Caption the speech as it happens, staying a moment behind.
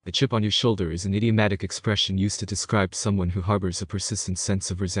A chip on your shoulder is an idiomatic expression used to describe someone who harbors a persistent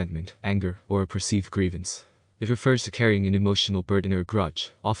sense of resentment, anger, or a perceived grievance. It refers to carrying an emotional burden or grudge,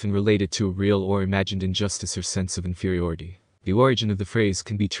 often related to a real or imagined injustice or sense of inferiority. The origin of the phrase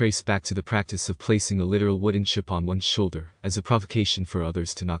can be traced back to the practice of placing a literal wooden chip on one's shoulder, as a provocation for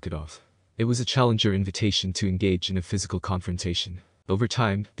others to knock it off. It was a challenge or invitation to engage in a physical confrontation. Over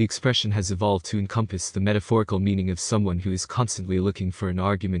time, the expression has evolved to encompass the metaphorical meaning of someone who is constantly looking for an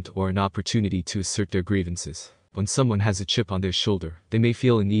argument or an opportunity to assert their grievances. When someone has a chip on their shoulder, they may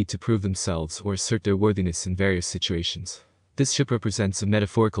feel a need to prove themselves or assert their worthiness in various situations. This chip represents a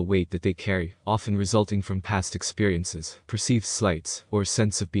metaphorical weight that they carry, often resulting from past experiences, perceived slights, or a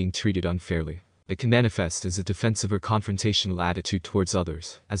sense of being treated unfairly. It can manifest as a defensive or confrontational attitude towards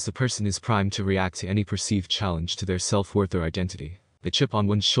others, as the person is primed to react to any perceived challenge to their self-worth or identity. The chip on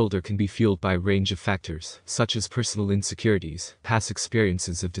one's shoulder can be fueled by a range of factors, such as personal insecurities, past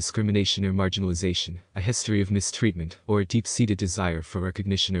experiences of discrimination or marginalization, a history of mistreatment, or a deep-seated desire for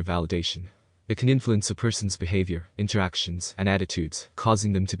recognition or validation. It can influence a person's behavior, interactions, and attitudes,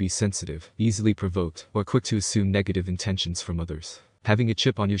 causing them to be sensitive, easily provoked, or quick to assume negative intentions from others. Having a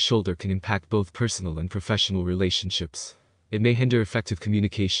chip on your shoulder can impact both personal and professional relationships. It may hinder effective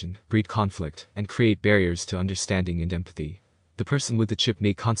communication, breed conflict, and create barriers to understanding and empathy. The person with the chip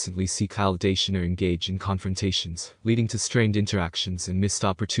may constantly seek validation or engage in confrontations, leading to strained interactions and missed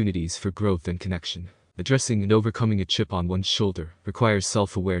opportunities for growth and connection. Addressing and overcoming a chip on one's shoulder requires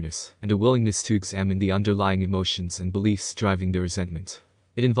self-awareness and a willingness to examine the underlying emotions and beliefs driving the resentment.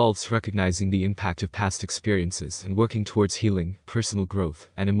 It involves recognizing the impact of past experiences and working towards healing, personal growth,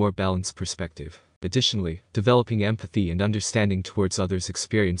 and a more balanced perspective. Additionally, developing empathy and understanding towards others'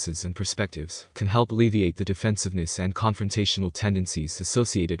 experiences and perspectives can help alleviate the defensiveness and confrontational tendencies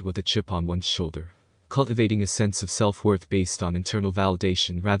associated with a chip on one's shoulder. Cultivating a sense of self-worth based on internal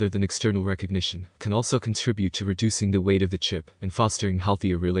validation rather than external recognition can also contribute to reducing the weight of the chip and fostering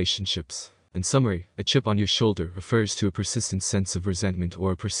healthier relationships. In summary, a chip on your shoulder refers to a persistent sense of resentment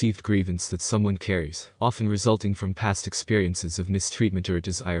or a perceived grievance that someone carries, often resulting from past experiences of mistreatment or a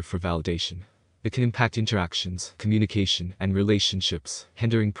desire for validation. It can impact interactions, communication, and relationships,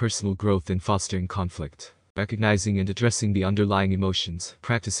 hindering personal growth and fostering conflict. Recognizing and addressing the underlying emotions,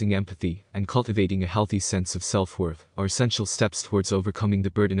 practicing empathy, and cultivating a healthy sense of self-worth are essential steps towards overcoming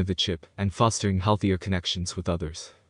the burden of the chip and fostering healthier connections with others.